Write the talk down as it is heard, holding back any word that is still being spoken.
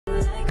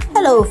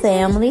Hello,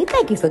 family.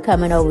 Thank you for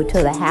coming over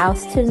to the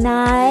house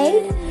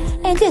tonight.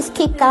 And just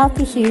kick off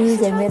your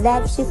shoes and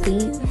relax your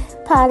feet.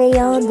 Party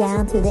on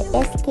down to the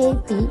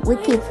SK beat. We're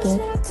kicking.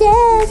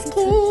 Just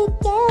kicking.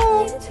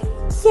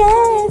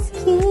 Just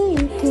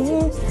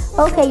kicking.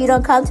 Okay, you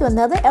don't come to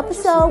another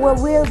episode where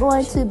we're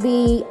going to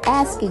be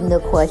asking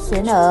the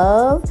question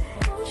of,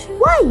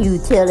 why you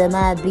telling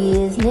my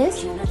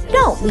business?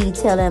 Don't be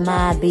telling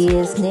my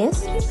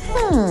business.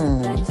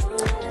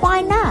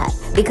 Why not?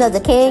 Because a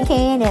can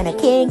and a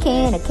can,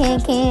 a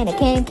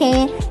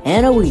can,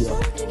 and a wheel.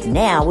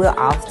 Now we're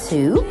off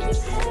to...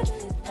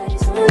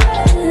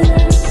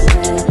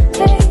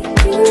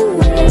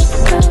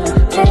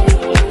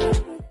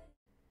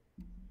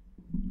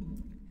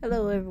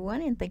 Hello,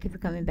 everyone, and thank you for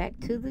coming back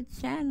to the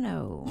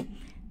channel.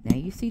 Now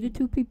you see the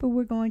two people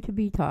we're going to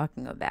be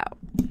talking about.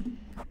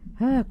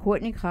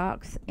 Courtney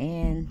Cox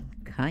and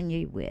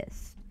Kanye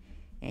West.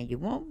 And you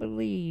won't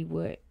believe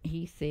what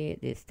he said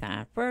this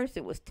time. First,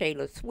 it was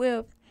Taylor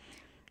Swift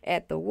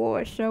at the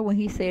award show when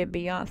he said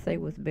Beyonce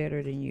was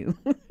better than you.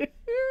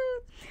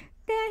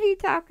 Then he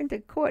talking to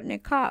Courtney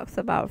Cox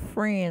about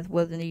Friends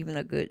wasn't even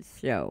a good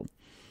show.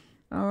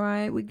 All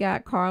right, we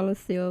got Carla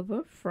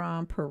Silva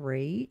from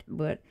Parade,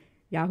 but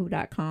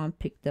Yahoo.com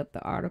picked up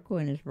the article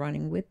and is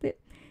running with it.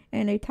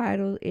 And they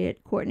titled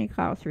it, Courtney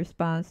Cox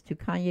responds to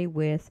Kanye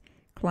West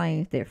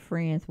claims that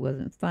Friends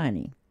wasn't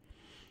funny.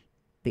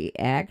 The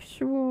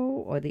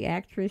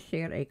actress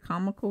shared a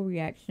comical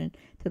reaction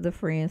to the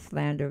Friends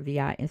slander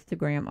via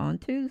Instagram on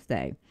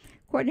Tuesday.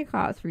 Courtney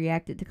Cox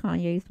reacted to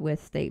Kanye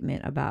West's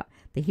statement about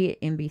the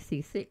hit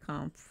NBC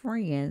sitcom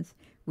Friends,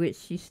 which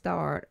she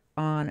starred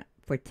on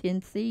for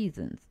 10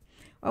 seasons.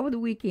 Over the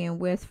weekend,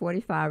 West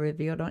 45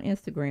 revealed on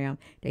Instagram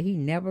that he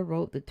never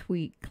wrote the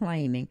tweet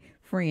claiming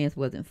Friends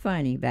wasn't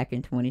funny back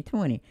in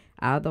 2020,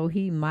 although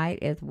he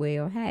might as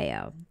well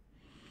have.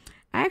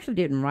 I actually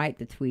didn't write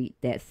the tweet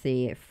that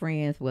said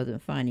Friends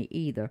wasn't funny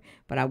either,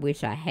 but I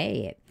wish I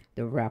had,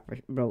 the rapper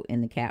wrote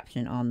in the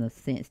caption on the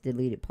since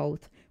deleted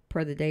post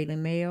per the Daily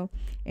Mail.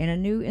 In a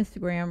new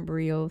Instagram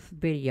Reels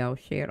video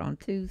shared on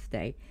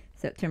Tuesday,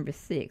 September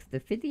 6th, the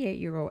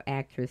 58-year-old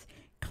actress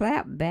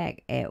clapped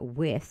back at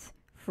West's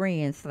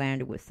Friends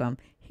slander with some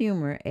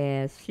humor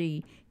as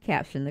she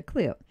captioned the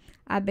clip.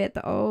 I bet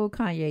the old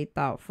Kanye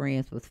thought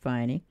Friends was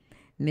funny,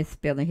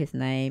 misspelling his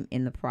name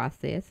in the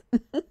process.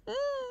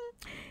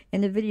 In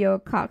the video,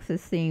 Cox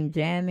is seen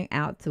jamming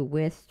out to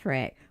West's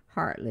track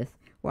Heartless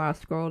while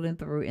scrolling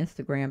through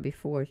Instagram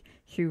before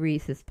she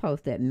reads his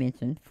post that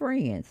mentioned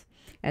Friends.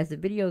 As the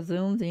video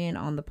zooms in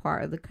on the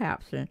part of the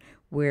caption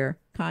where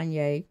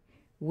Kanye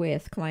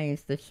West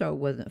claims the show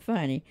wasn't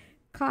funny,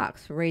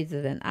 Cox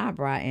raises an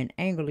eyebrow and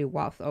angrily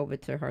walks over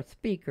to her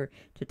speaker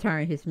to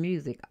turn his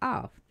music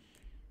off.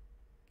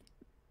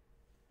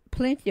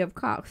 Plenty of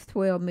Cox's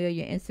 12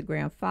 million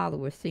Instagram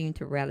followers seem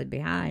to rally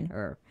behind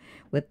her,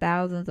 with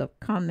thousands of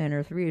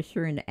commenters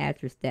reassuring the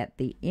actress that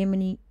the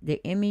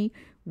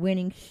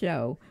Emmy-winning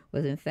show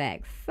was in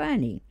fact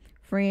funny.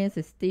 Friends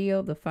is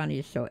still the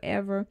funniest show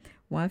ever,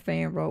 one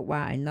fan wrote,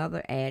 while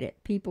another added,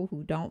 people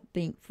who don't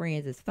think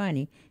Friends is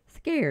funny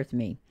scares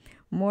me.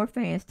 More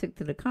fans took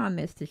to the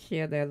comments to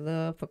share their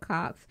love for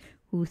Cox,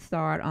 who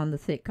starred on the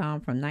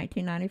sitcom from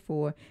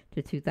 1994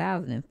 to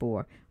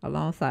 2004,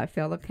 alongside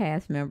fellow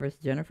cast members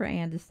Jennifer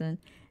Anderson,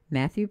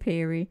 Matthew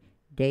Perry,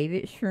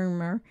 David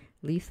Schwimmer,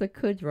 Lisa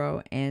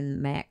Kudrow, and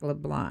Matt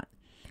LeBlanc.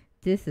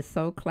 This is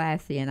so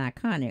classy and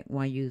iconic,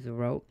 one user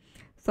wrote.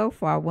 So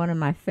far, one of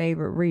my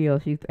favorite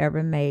reels you've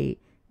ever made,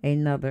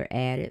 another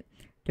added.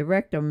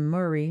 Director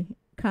Murray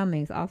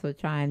Cummings also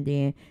chimed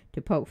in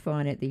to poke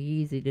fun at the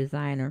Yeezy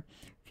designer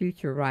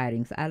future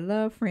writings. I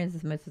love Friends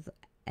as much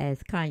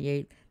as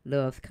Kanye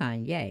loves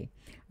Kanye.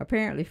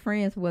 Apparently,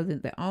 Friends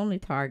wasn't the only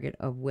target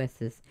of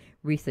West's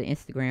recent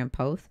Instagram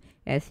post,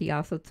 as he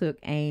also took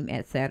aim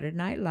at Saturday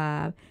Night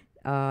Live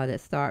that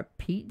starred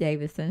Pete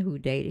Davidson, who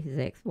dated his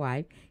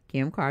ex-wife,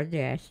 Kim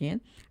Kardashian.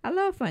 I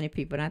love funny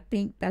people, and I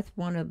think that's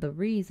one of the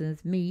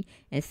reasons me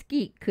and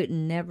Skeet could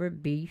never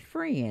be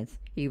friends,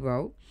 he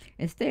wrote.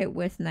 Instead,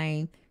 West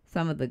named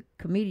some of the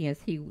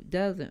comedians he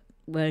does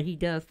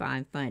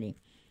find funny,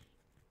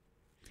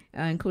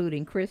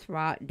 including Chris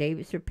Rock,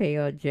 David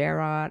Chappelle,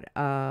 Gerard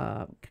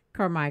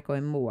Carmichael,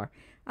 and more.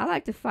 I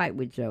like to fight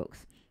with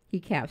jokes. He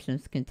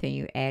captions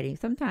continue, adding,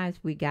 sometimes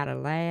we gotta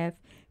laugh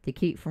to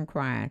keep from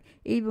crying,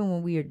 even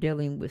when we are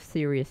dealing with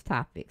serious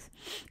topics.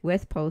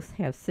 West posts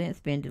have since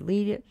been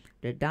deleted.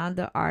 The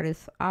Donda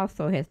artist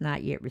also has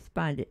not yet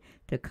responded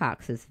to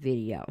Cox's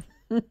video.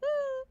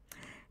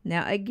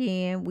 Now,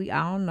 again, we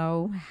all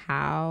know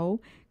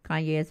how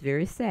Kanye is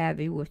very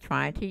savvy with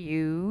trying to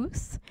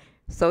use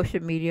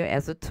social media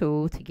as a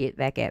tool to get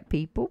back at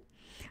people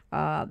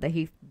that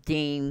he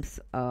deems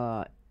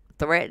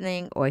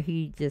threatening, or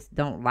he just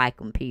don't like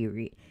them,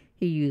 period.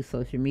 He used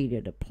social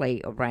media to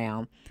play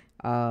around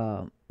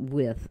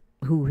with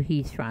who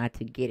he's trying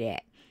to get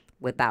at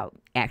without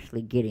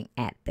actually getting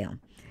at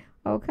them.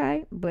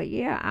 Okay, but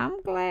yeah,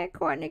 I'm glad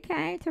Courtney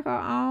came to her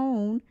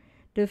own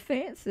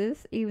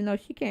defenses, even though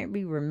she can't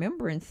be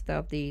remembering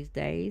stuff these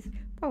days.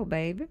 Oh,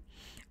 baby.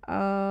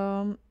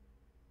 um,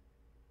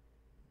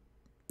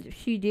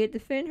 she did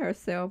defend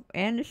herself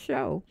and the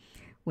show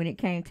when it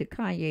came to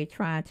Kanye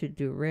trying to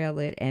derail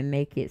it and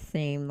make it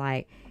seem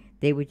like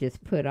they were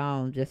just put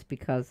on just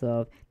because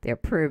of their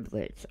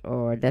privilege,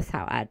 or that's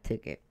how I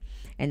took it,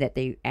 and that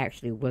they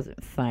actually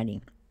wasn't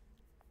funny.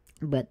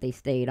 But they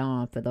stayed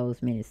on for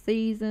those many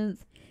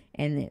seasons,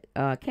 and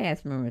the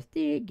cast members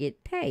did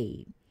get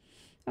paid.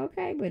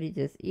 Okay, but it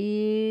just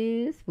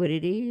is what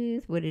it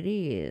is, what it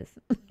is.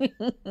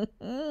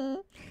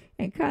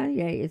 And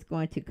Kanye is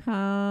going to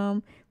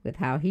come with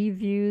how he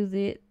views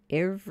it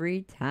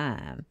every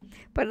time.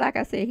 But like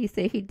I said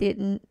he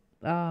didn't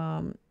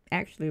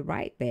actually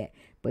write that,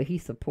 but he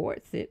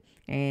supports it,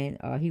 and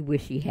he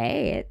wish he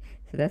had.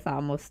 So that's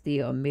almost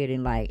still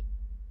admitting like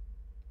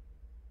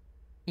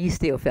you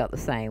still felt the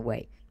same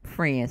way.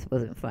 Friends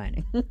wasn't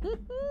funny.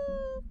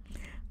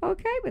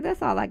 Okay, but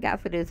that's all I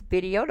got for this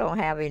video. Don't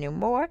have any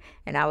more,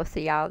 and I will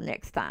see y'all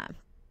next time.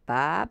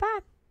 Bye bye.